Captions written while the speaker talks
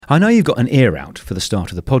I know you've got an ear out for the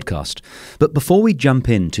start of the podcast, but before we jump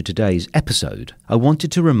into today's episode, I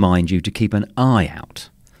wanted to remind you to keep an eye out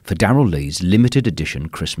for Darrell Lee's limited edition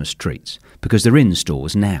Christmas treats, because they're in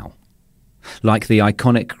stores now. Like the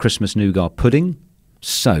iconic Christmas nougat pudding,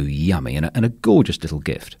 so yummy and a gorgeous little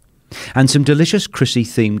gift. And some delicious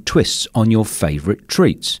Chrissy-themed twists on your favourite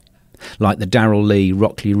treats, like the Darrell Lee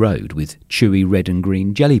Rockley Road with chewy red and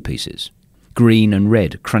green jelly pieces, green and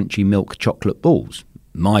red crunchy milk chocolate balls,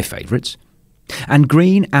 my favourites, and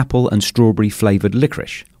green apple and strawberry flavoured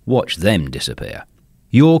licorice. Watch them disappear.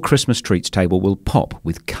 Your Christmas treats table will pop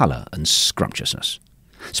with colour and scrumptiousness.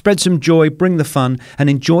 Spread some joy, bring the fun, and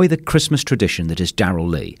enjoy the Christmas tradition that is Darrell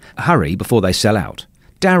Lee. Hurry before they sell out.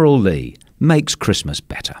 Darrell Lee makes Christmas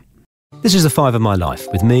better. This is The Five of My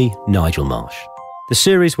Life with me, Nigel Marsh. The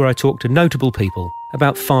series where I talk to notable people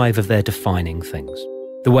about 5 of their defining things.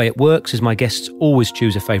 The way it works is my guests always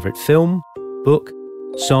choose a favourite film, book,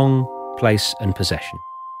 song, place and possession.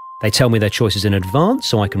 They tell me their choices in advance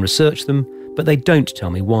so I can research them, but they don't tell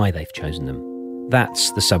me why they've chosen them.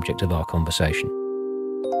 That's the subject of our conversation.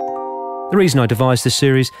 The reason I devised this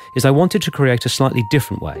series is I wanted to create a slightly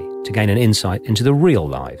different way to gain an insight into the real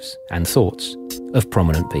lives and thoughts of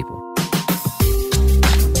prominent people.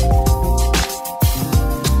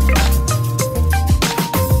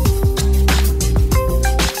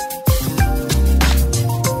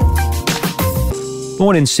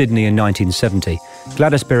 Born in Sydney in 1970,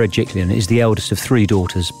 Gladys Berejiklian is the eldest of 3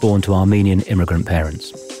 daughters born to Armenian immigrant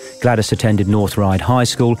parents. Gladys attended North Ryde High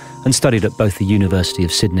School and studied at both the University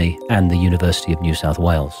of Sydney and the University of New South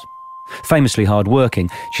Wales. Famously hard-working,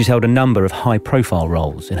 she's held a number of high-profile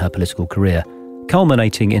roles in her political career,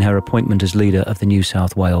 culminating in her appointment as leader of the New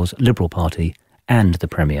South Wales Liberal Party and the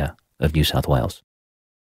Premier of New South Wales.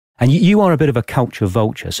 And you are a bit of a culture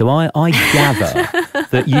vulture, so I gather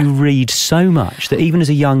that you read so much that even as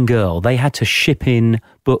a young girl, they had to ship in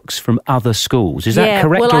books from other schools. Is that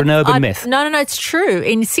correct, or an urban myth? No, it's true.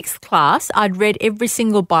 In 6th class, I'd read every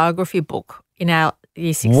single biography book in our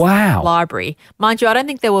Year 6 library. Mind you, I don't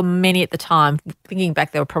think there were many at the time. Thinking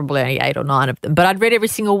back, there were probably only 8 or 9 of them. But I'd read every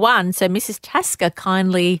single one. So Mrs. Tasker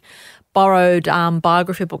kindly borrowed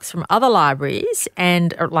biography books from other libraries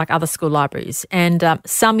and like other school libraries. And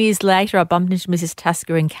some years later, I bumped into Mrs.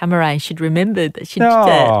 Tasker in Camera and she'd remembered that she did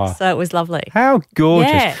it. So it was lovely. How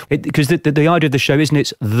gorgeous. Because the idea of the show isn't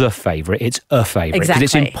it's the favourite, it's a favourite. Exactly.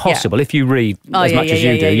 Because it's impossible. If you read as much as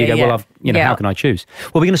you do, you go, well, how can I choose?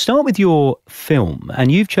 Well, we're going to start with your film.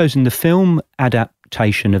 And you've chosen the film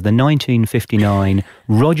adaptation of the 1959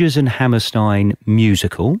 Rodgers and Hammerstein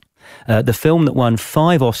musical. The film that won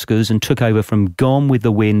 5 Oscars and took over from Gone with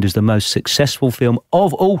the Wind as the most successful film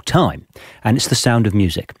of all time. And it's The Sound of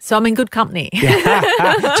Music. So I'm in good company.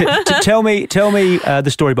 Tell me the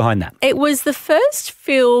story behind that. It was the first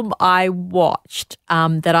film I watched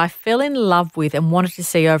that I fell in love with and wanted to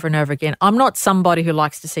see over and over again. I'm not somebody who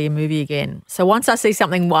likes to see a movie again. So once I see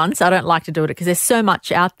something once, I don't like to do it because there's so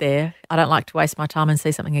much out there. I don't like to waste my time and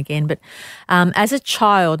see something again. But as a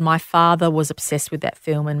child, my father was obsessed with that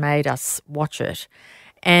film and made us watch it.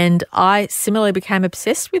 And I similarly became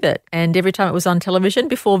obsessed with it. And every time it was on television,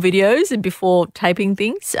 before videos and before taping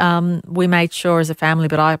things, we made sure as a family,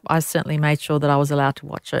 but I certainly made sure that I was allowed to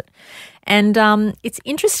watch it. And it's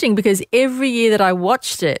interesting because every year that I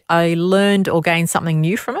watched it, I learned or gained something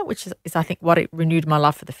new from it, which is I think what it renewed my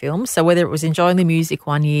love for the film. So whether it was enjoying the music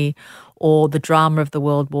one year or the drama of the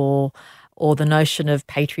World War or the notion of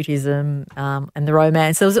patriotism and the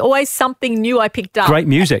romance, there was always something new I picked up. Great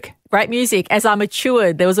music. As I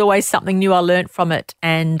matured, there was always something new I learnt from it.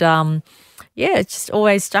 And, it just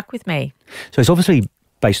always stuck with me. So it's obviously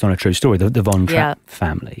based on a true story, the Von Trapp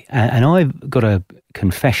family. And I've got a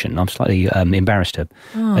confession, I'm slightly embarrassed to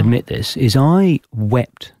admit this, is I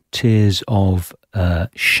wept tears of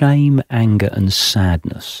shame, anger and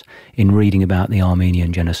sadness in reading about the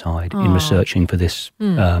Armenian genocide, in researching for this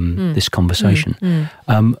this conversation.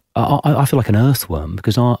 I feel like an earthworm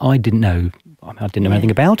because I didn't know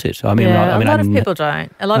anything about it. A lot of people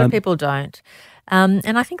don't. A lot of people don't.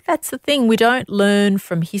 And I think that's the thing. We don't learn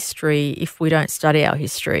from history if we don't study our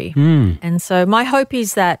history. And so my hope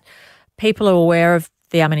is that people are aware of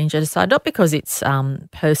the Armenian genocide, not because it's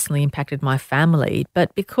personally impacted my family,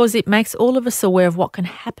 but because it makes all of us aware of what can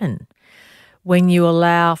happen when you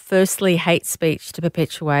allow, firstly, hate speech to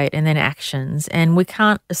perpetuate and then actions. And we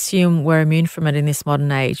can't assume we're immune from it in this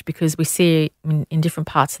modern age because we see in different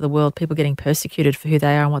parts of the world people getting persecuted for who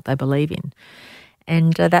they are and what they believe in.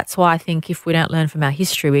 And that's why I think if we don't learn from our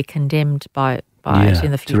history, we're condemned by it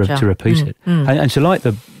in the future. To repeat it. And so like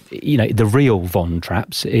the real Von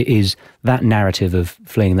Trapps is that narrative of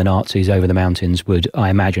fleeing the Nazis over the mountains would, I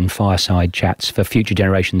imagine, fireside chats for future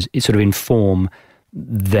generations, it sort of inform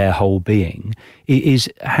their whole being.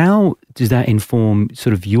 How does that inform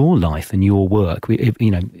sort of your life and your work?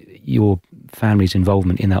 Your family's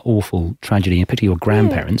involvement in that awful tragedy, and particularly your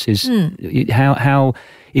grandparents, how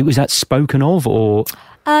it was that spoken of, or?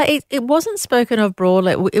 It wasn't spoken of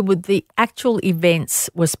broadly. The actual events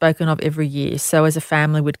were spoken of every year. So as a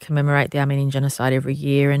family, we'd commemorate the Armenian genocide every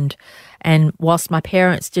year. And whilst my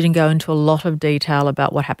parents didn't go into a lot of detail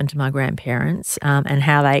about what happened to my grandparents and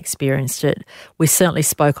how they experienced it, we certainly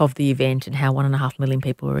spoke of the event and how 1.5 million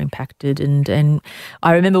people were impacted. And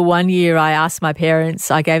I remember one year I asked my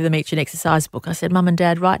parents, I gave them each an exercise book. I said, Mum and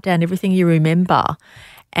Dad, write down everything you remember.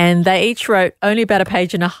 And they each wrote only about a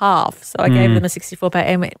page and a half. So I gave them a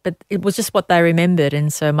 64-page, but it was just what they remembered.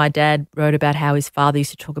 And so my dad wrote about how his father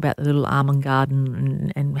used to talk about the little almond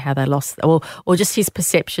garden and how they lost, or just his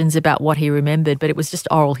perceptions about what he remembered. But it was just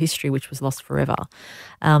oral history, which was lost forever.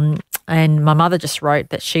 And my mother just wrote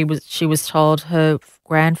that she was told her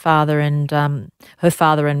grandfather and her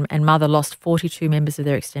father and mother lost 42 members of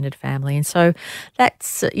their extended family. And so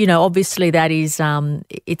that's, obviously that is,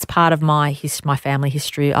 it's part of my family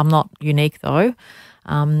history. I'm not unique though.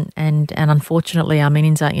 And unfortunately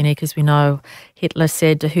Armenians aren't unique. As we know, Hitler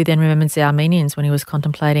said, who then remembers the Armenians, when he was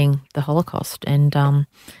contemplating the Holocaust. And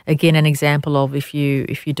again, an example of if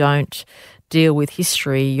you don't deal with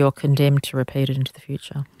history, you're condemned to repeat it into the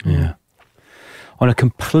future. Yeah. On a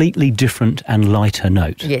completely different and lighter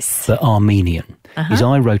note, yes, the Armenian, is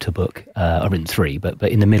I wrote a book, I've written 3, but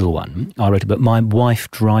in the middle one, I wrote a book. My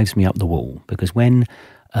wife drives me up the wall because when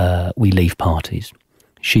we leave parties,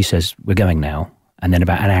 she says, we're going now, and then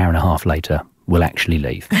about an hour and a half later, we'll actually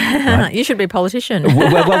leave. Right? You should be a politician.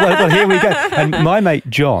 well, here we go. And my mate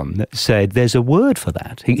John said there's a word for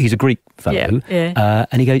that. He's a Greek fellow. Yeah.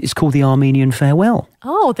 And he goes, it's called the Armenian farewell.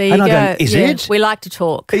 Oh, there you go. And I go, is it? We like to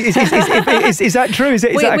talk. Is that true? Is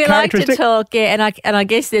that a characteristic? We like to talk, yeah. And I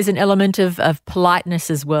guess there's an element of politeness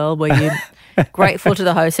as well, where you grateful to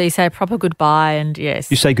the host, so you say a proper goodbye, and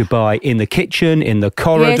yes. You say goodbye in the kitchen, in the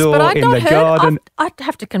corridor, in the garden. I'd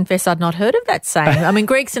have to confess I'd not heard of that saying. I mean,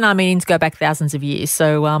 Greeks and Armenians go back thousands of years,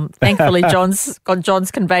 so thankfully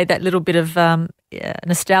John's conveyed that little bit of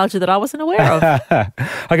nostalgia that I wasn't aware of.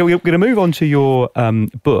 Okay, we're going to move on to your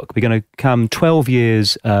book. We're going to come 12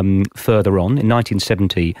 years further on, in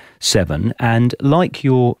 1977, and like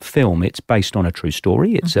your film, it's based on a true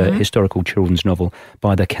story. It's a historical children's novel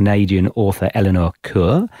by the Canadian author Eleanor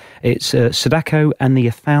Kerr. It's Sadako and the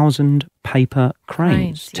 1,000 Paper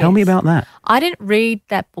Cranes. Tell me about that. I didn't read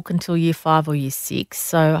that book until year 5 or year 6,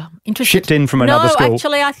 so I'm interested. Shipped in from another school? No,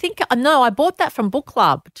 actually, I think, I bought that from book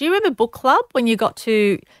club. Do you remember book club when you got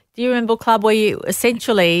to, do you remember book club where you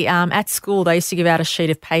essentially, at school, they used to give out a sheet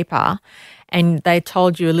of paper and they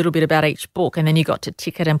told you a little bit about each book, and then you got to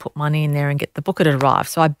tick it and put money in there and get the book had arrived.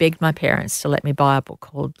 So I begged my parents to let me buy a book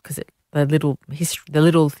called, because the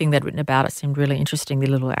little thing they'd written about it seemed really interesting, the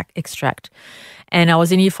little extract. And I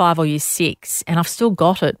was in year 5 or year 6, and I've still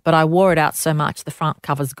got it, but I wore it out so much the front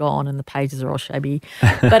cover's gone and the pages are all shabby.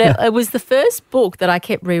 But it was the first book that I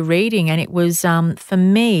kept rereading, and it was, for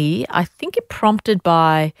me, I think it prompted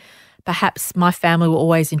by perhaps my family were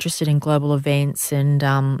always interested in global events, and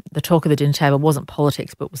the talk of the dinner table wasn't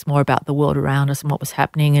politics, but was more about the world around us and what was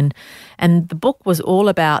happening. And the book was all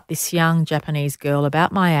about this young Japanese girl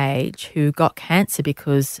about my age who got cancer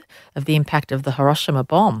because of the impact of the Hiroshima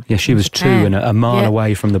bomb. Yeah, she was Japan. 2 and a mile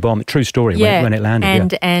away from the bomb. True story, when it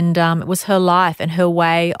landed. And it was her life, and her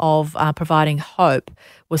way of providing hope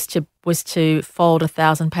was to fold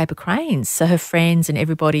 1,000 paper cranes. So her friends and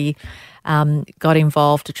everybody got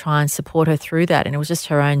involved to try and support her through that, and it was just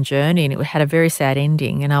her own journey, and it had a very sad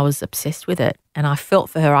ending, and I was obsessed with it, and I felt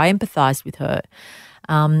for her. I empathised with her,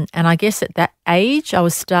 and I guess at that age I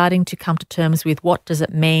was starting to come to terms with what does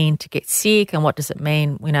it mean to get sick, and what does it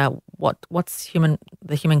mean, what's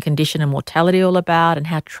the human condition and mortality all about, and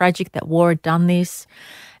how tragic that war had done this.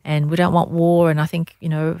 And we don't want war. And I think,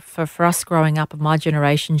 for us growing up of my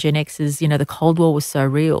generation, Gen X's, the Cold War was so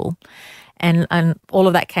real. And all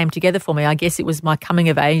of that came together for me. I guess it was my coming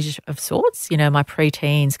of age of sorts, my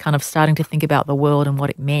pre-teens, kind of starting to think about the world and what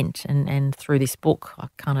it meant. And through this book, I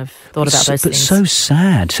kind of thought about those things. But so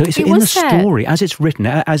sad. So it's in the story, as it's written,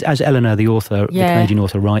 as Eleanor, the author, the Canadian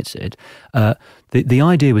author, writes it, the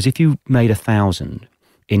idea was if you made 1,000,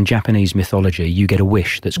 in Japanese mythology, you get a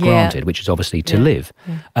wish that's granted, which is obviously to live.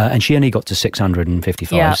 Yeah. And she only got to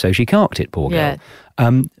 655, so she carked it, poor girl.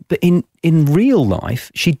 But in real life,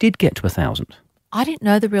 she did get to 1,000. I didn't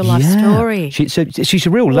know the real life story. She's a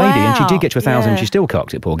real lady, and she did get to 1,000. She still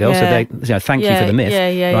cocked it, poor girl. Yeah. So thank you for the myth.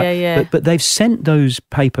 Yeah. But they've sent those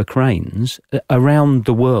paper cranes around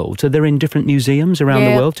the world. So they're in different museums around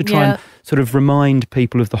the world to try and sort of remind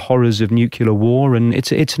people of the horrors of nuclear war. And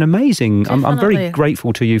it's an amazing. I'm very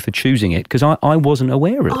grateful to you for choosing it, because I wasn't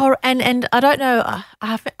aware of it. Oh, and I don't know.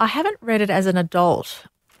 I haven't read it as an adult.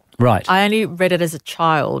 Right. I only read it as a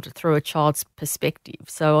child through a child's perspective.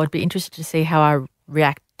 So I'd be interested to see how I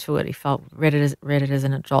react to it if I read it as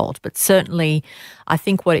an adult. But certainly I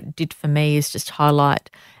think what it did for me is just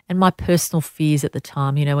highlight and my personal fears at the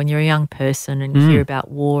time. You know, when you're a young person and you hear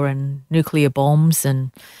about war and nuclear bombs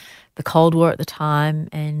and the Cold War at the time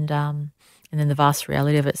and then the vast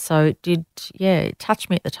reality of it. So it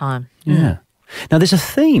touched me at the time. Yeah. Now, there's a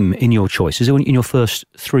theme in your choices, in your first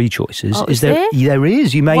three choices. Oh, is there? There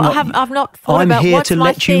is. You may not. I've not thought I'm about here what's to my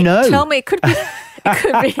let you theme. know. Tell me. It could be. It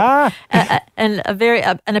could be.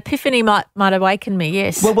 An epiphany might awaken me.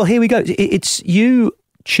 Yes. Well, here we go. It's you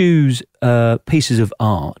choose pieces of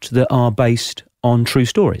art that are based on true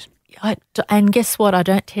stories. And guess what? I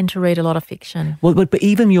don't tend to read a lot of fiction. Well, but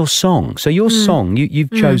even your song. So your song, you've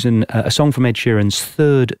chosen a song from Ed Sheeran's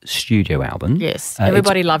third studio album. Yes.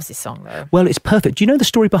 Everybody loves this song, though. Well, it's perfect. Do you know the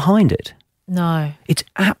story behind it? No. It's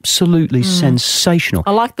absolutely sensational.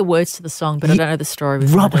 I like the words to the song, but I don't know the story.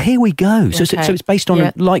 Rob, here we go. Okay. So it's based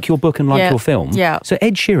on like your book and like your film. Yeah. So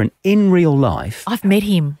Ed Sheeran, in real life. I've met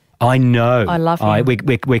him. I know. I love him.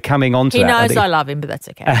 We're coming on to that. He knows I love him, but that's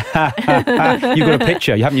okay. You've got a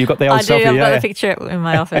picture, haven't you? You've got the old selfie. I've got a picture in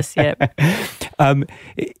my office, yeah.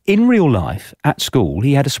 In real life, at school,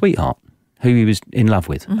 he had a sweetheart who he was in love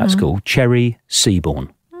with at school, Cherry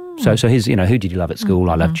Seaborn. So his, who did you love at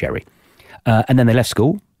school? I love Cherry. And then they left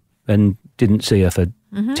school and didn't see her for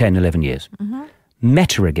 10, 11 years.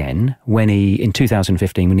 Met her again in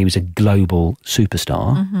 2015, when he was a global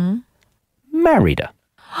superstar, married her.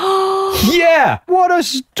 Yeah, what a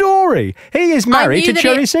story. He is married to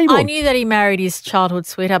Cherry Seaborn. I knew that he married his childhood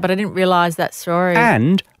sweetheart, but I didn't realise that story.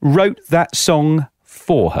 And wrote that song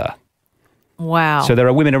for her. Wow. So there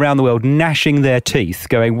are women around the world gnashing their teeth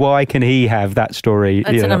going, why can he have that story?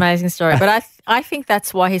 That's an amazing story. But I think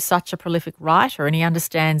that's why he's such a prolific writer, and he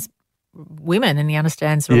understands women and he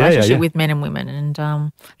understands the relationship with men and women, and I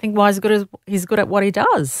think why he's good at what he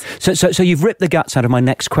does. So you've ripped the guts out of my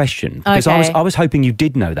next question, because I was hoping you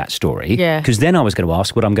did know that story, because then I was going to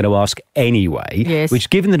ask what I'm going to ask anyway, which,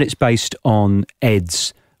 given that it's based on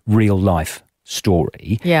Ed's real life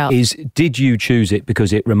story, is, did you choose it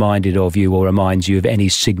because it reminded of you or reminds you of any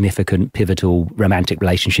significant pivotal romantic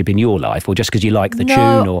relationship in your life, or just because you like the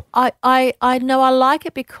tune? Or I know I like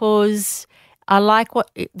it because I like what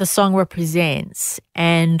the song represents,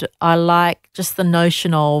 and I like just the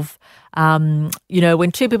notion of,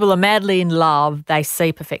 when two people are madly in love, they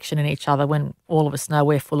see perfection in each other, when all of us know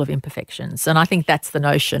we're full of imperfections. And I think that's the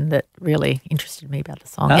notion that really interested me about the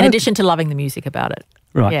song, in addition to loving the music about it.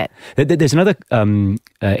 Right. Yeah. There's another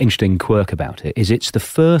interesting quirk about it, is it's the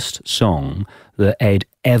first song that Ed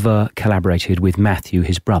ever collaborated with Matthew,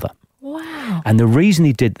 his brother. Wow. And the reason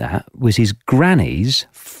he did that was his granny's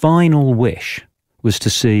final wish was to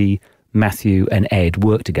see Matthew and Ed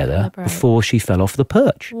work together before she fell off the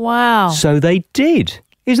perch. Wow. So they did.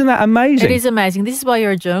 Isn't that amazing? It is amazing. This is why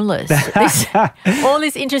you're a journalist. All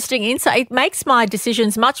this interesting insight. It makes my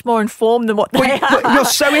decisions much more informed than what they are. You're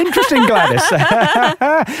so interesting, Gladys.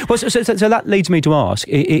 Well, so that leads me to ask,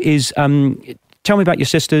 tell me about your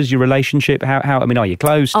sisters, your relationship. Are you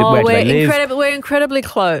close? Where do they live? We're incredibly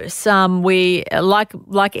close. We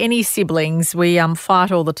like any siblings, we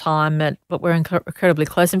fight all the time, but we're incredibly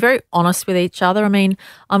close and very honest with each other. I mean,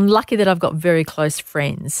 I'm lucky that I've got very close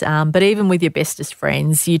friends. But even with your bestest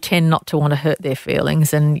friends, you tend not to want to hurt their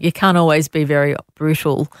feelings, and you can't always be very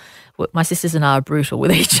brutal. My sisters and I are brutal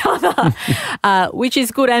with each other, which is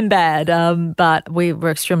good and bad, but we're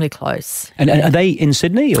extremely close. And are they in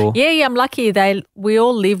Sydney? Or? Yeah, I'm lucky. We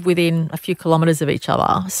all live within a few kilometres of each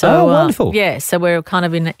other. So, wonderful. So we're kind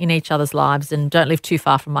of in each other's lives and don't live too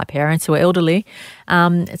far from my parents, who are elderly.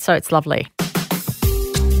 So it's lovely.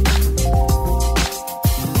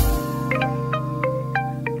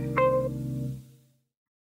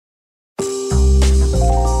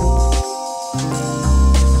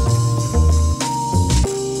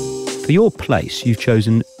 For your place, you've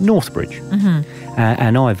chosen Northbridge.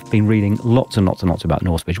 And I've been reading lots and lots and lots about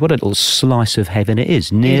Northbridge. What a little slice of heaven it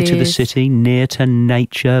is. Near to the city, near to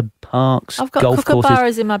nature, parks, golf courses. I've got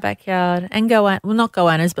kookaburras in my backyard and not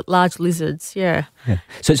goannas, but large lizards, yeah.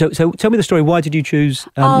 So tell me the story. Why did you choose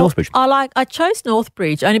Northbridge? I chose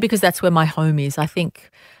Northbridge only because that's where my home is. I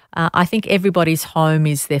think everybody's home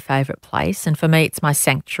is their favourite place, and for me it's my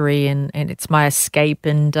sanctuary and it's my escape,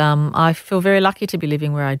 and I feel very lucky to be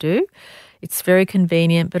living where I do. It's very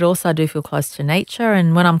convenient, but also I do feel close to nature,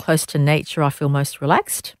 and when I'm close to nature I feel most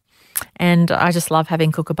relaxed. And I just love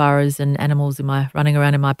having kookaburras and animals running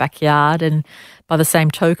around in my backyard. And by the same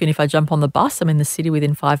token, if I jump on the bus, I'm in the city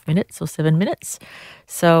within 5 minutes or 7 minutes.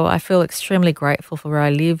 So I feel extremely grateful for where I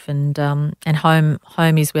live, and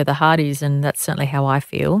home is where the heart is, and that's certainly how I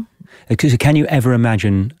feel. Can you ever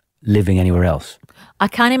imagine living anywhere else? I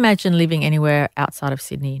can't imagine living anywhere outside of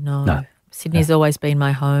Sydney. No. Sydney's always been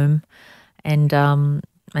my home, and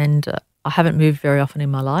I haven't moved very often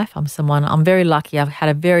in my life. I'm very lucky. I've had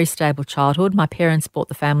a very stable childhood. My parents bought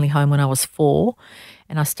the family home when I was 4,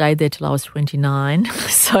 and I stayed there till I was 29.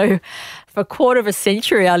 So for a quarter of a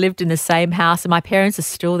century, I lived in the same house, and my parents are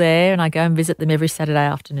still there, and I go and visit them every Saturday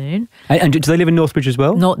afternoon. And do they live in Northbridge as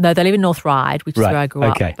well? No, they live in North Ryde, which is where I grew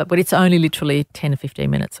up. But it's only literally 10 or 15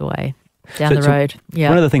 minutes away down the road. Yeah.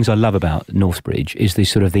 One of the things I love about Northbridge is the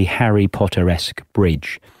sort of the Harry Potter-esque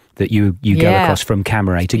bridge that you go across from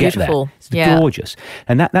Camaret to get there. It's gorgeous.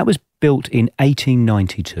 And that was built in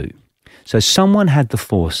 1892. So someone had the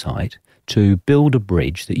foresight to build a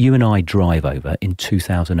bridge that you and I drive over in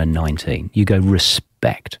 2019. You go,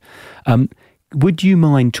 respect. Would you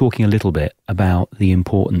mind talking a little bit about the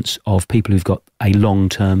importance of people who've got a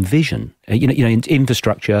long-term vision?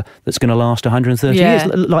 Infrastructure that's going to last 130 years,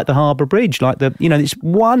 like the Harbour Bridge, it's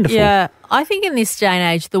wonderful. Yeah, I think in this day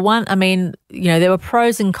and age, there were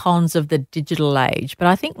pros and cons of the digital age, but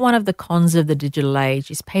I think one of the cons of the digital age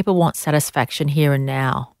is people want satisfaction here and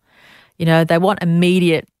now. They want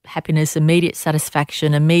immediate happiness, immediate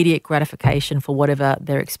satisfaction, immediate gratification for whatever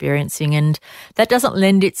they're experiencing. And that doesn't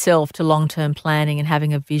lend itself to long-term planning and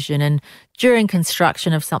having a vision. And during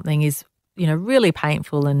construction of something is, really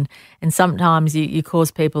painful, and sometimes you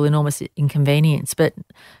cause people enormous inconvenience. But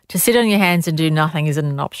to sit on your hands and do nothing isn't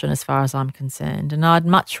an option as far as I'm concerned. And I'd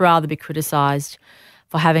much rather be criticised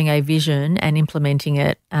for having a vision and implementing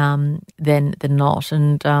it than not.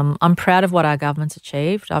 And I'm proud of what our government's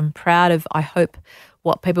achieved. I'm proud of, I hope,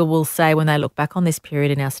 what people will say when they look back on this period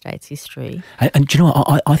in our state's history. And do you know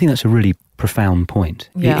what? I think that's a really profound point.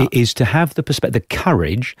 Yeah. Is to have the perspective, the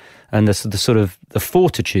courage and the sort of the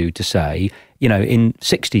fortitude to say, in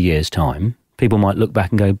 60 years' time, people might look back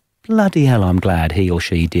and go, bloody hell, I'm glad he or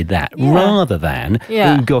she did that, rather than,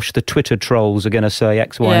 oh gosh, the Twitter trolls are going to say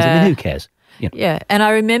X, Y, and Z. I mean, who cares? Yeah, and I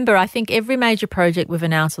remember, I think every major project we've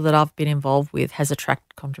announced or that I've been involved with has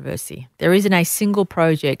attracted controversy. There isn't a single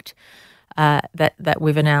project that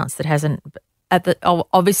we've announced that hasn't.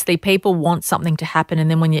 Obviously, people want something to happen, and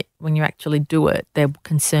then when you actually do it, they're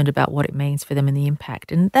concerned about what it means for them and the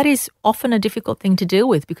impact. And that is often a difficult thing to deal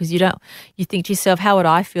with, because you think to yourself, how would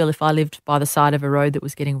I feel if I lived by the side of a road that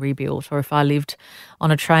was getting rebuilt, or if I lived on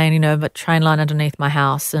a train, a train line underneath my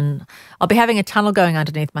house, and I'll be having a tunnel going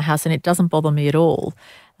underneath my house, and it doesn't bother me at all,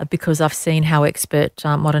 because I've seen how expert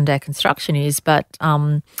modern day construction is. But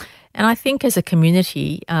and I think as a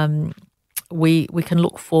community, we can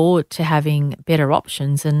look forward to having better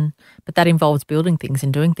options, but that involves building things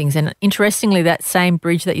and doing things. And interestingly, that same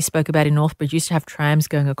bridge that you spoke about in Northbridge used to have trams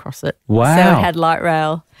going across it. Wow! So it had light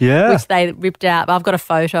rail, which they ripped out. I've got a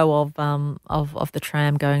photo of the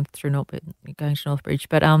tram going to Northbridge.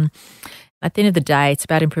 But at the end of the day, it's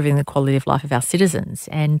about improving the quality of life of our citizens,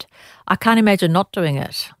 and I can't imagine not doing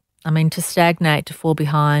it. I mean, to stagnate, to fall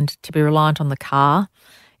behind, to be reliant on the car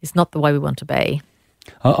is not the way we want to be.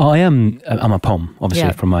 I'm a POM,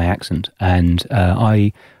 obviously, from my accent, and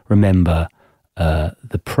I remember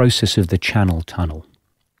the process of the Channel Tunnel.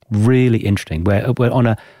 Really interesting, where on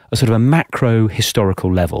a sort of a macro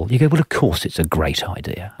historical level, you go, well, of course it's a great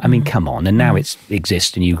idea. I mean, come on. And now it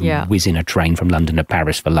exists, and you can whiz in a train from London to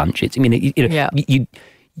Paris for lunch.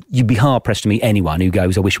 You'd be hard-pressed to meet anyone who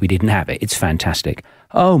goes, I wish we didn't have it. It's fantastic.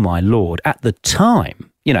 Oh, my Lord. At the time,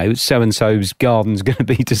 so-and-so's garden's going to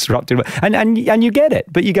be disrupted. And you get it.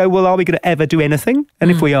 But you go, well, are we going to ever do anything? And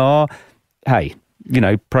if we are, hey,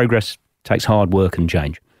 progress takes hard work and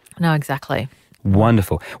change. No, exactly.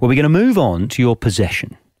 Wonderful. Well, we're going to move on to your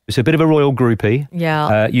possession. It's a bit of a royal groupie.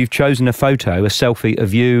 Yeah. You've chosen a selfie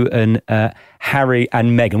of you and Harry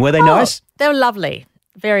and Meghan. Were they nice? They were lovely.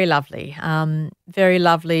 Very lovely. Very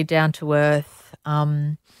lovely, down to earth.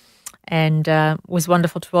 And was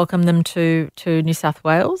wonderful to welcome them to New South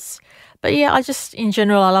Wales. But yeah, in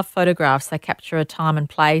general, I love photographs. They capture a time and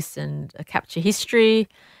place and capture history.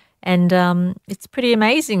 And it's pretty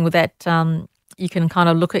amazing that you can kind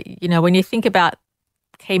of look at, when you think about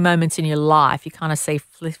key moments in your life, you kind of see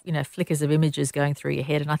flickers of images going through your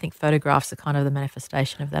head, and I think photographs are kind of the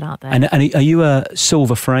manifestation of that, aren't they? And are you a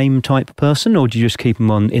silver frame type person, or do you just keep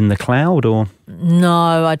them on in the cloud? Or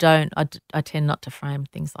no, I don't. I tend not to frame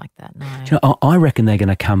things like that. No, do you know, I reckon they're going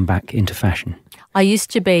to come back into fashion. I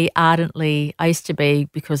used to be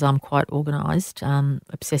because I'm quite organised,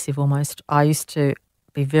 obsessive almost. I used to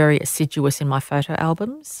be very assiduous in my photo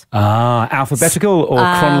albums. Alphabetical or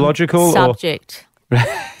chronological? Subject.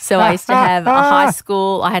 So I used to have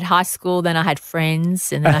I had high school, then I had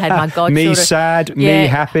friends, and then I had my godchildren. Me sad, me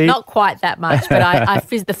happy. Not quite that much, but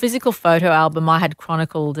the physical photo album I had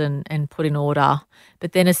chronicled and put in order.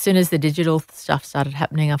 But then as soon as the digital stuff started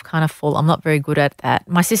happening, I'm not very good at that.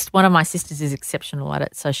 One of my sisters is exceptional at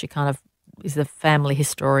it, so she kind of is the family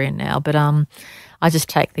historian now. But I just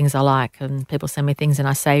take things I like, and people send me things and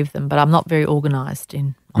I save them. But I'm not very organised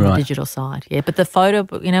on the digital side. Yeah, but the photo,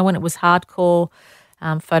 when it was hardcore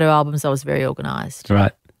photo albums, I was very organised.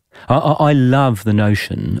 Right. I love the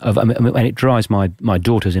notion of, and it drives my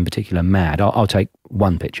daughters in particular mad. I'll take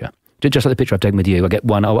one picture. Just like the picture I've taken with you, I get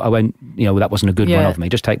one. I won't, that wasn't a good one of me.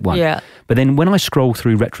 Just take one. Yeah. But then when I scroll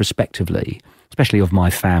through retrospectively, especially of my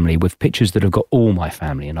family, with pictures that have got all my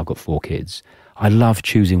family, and I've got 4 kids, I love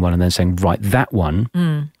choosing one and then saying, right, that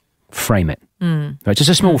one, frame it. Right, just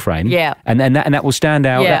a small frame. Yeah. And that will stand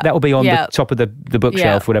out. Yeah. That will be on the top of the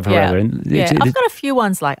bookshelf, whatever. And I've got a few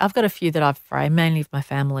ones I've got a few that I've framed, mainly of my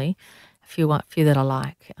family, a few that I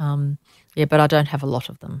like. But I don't have a lot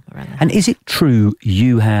of them around the house. And is it true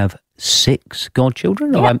you have 6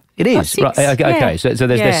 godchildren? Yeah, it is. Right. Okay. So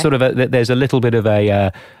there's sort of there's a little bit of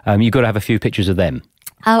a you've got to have a few pictures of them.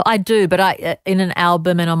 Oh, I do, but in an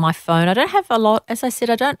album and on my phone, I don't have a lot. As I said,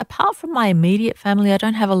 apart from my immediate family, I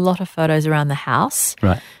don't have a lot of photos around the house.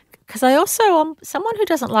 Right. Because I also am someone who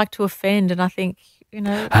doesn't like to offend, and I think,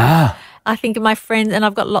 I think of my friends, and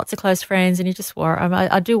I've got lots of close friends, and you just worry.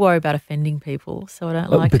 I do worry about offending people, so I don't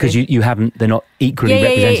like because you haven't. They're not equally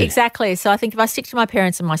represented. Yeah, exactly. So I think if I stick to my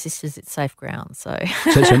parents and my sisters, it's safe ground. So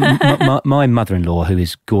my mother-in-law, who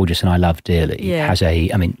is gorgeous and I love dearly,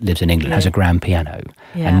 lives in England, has a grand piano,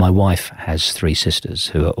 and my wife has 3 sisters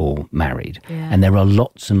who are all married, and there are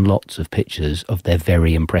lots and lots of pictures of their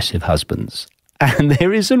very impressive husbands. And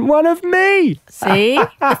there isn't one of me. See? The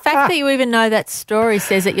fact that you even know that story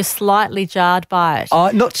says that you're slightly jarred by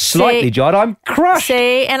it. Not slightly jarred, I'm crushed.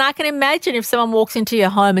 See? And I can imagine if someone walks into your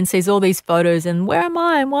home and sees all these photos and where am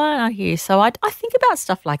I and why aren't I here? So I think about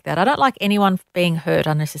stuff like that. I don't like anyone being hurt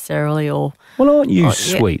unnecessarily or... Well, aren't you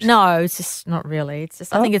sweet? No, it's just not really. It's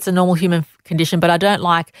just I think it's a normal human condition, but I don't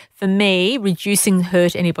like, for me, reducing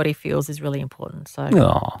hurt anybody feels is really important. So,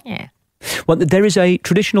 yeah. Well, there is a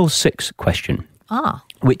traditional 6 question,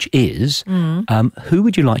 which is, who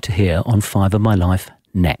would you like to hear on 5 of My Life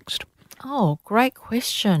next? Oh, great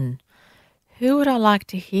question. Who would I like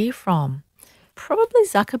to hear from? Probably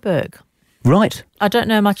Zuckerberg. Right. I don't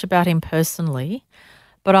know much about him personally,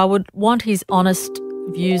 but I would want his honest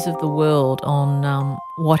views of the world on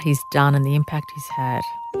what he's done and the impact he's had,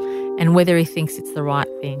 and whether he thinks it's the right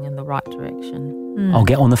thing and the right direction. I'll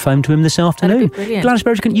get on the phone to him this afternoon. That'd be brilliant. Gladys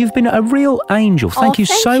Berejiklian, you've been a real angel. Thank you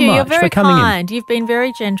so much You're very for coming kind. in. You've been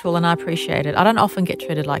very gentle and I appreciate it. I don't often get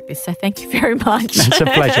treated like this, so thank you very much. It's a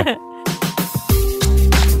pleasure.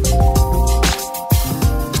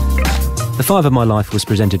 The 5 of My Life was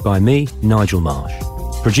presented by me, Nigel Marsh.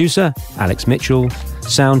 Producer, Alex Mitchell.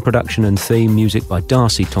 Sound production and theme music by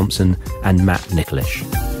Darcy Thompson and Matt Nicholish.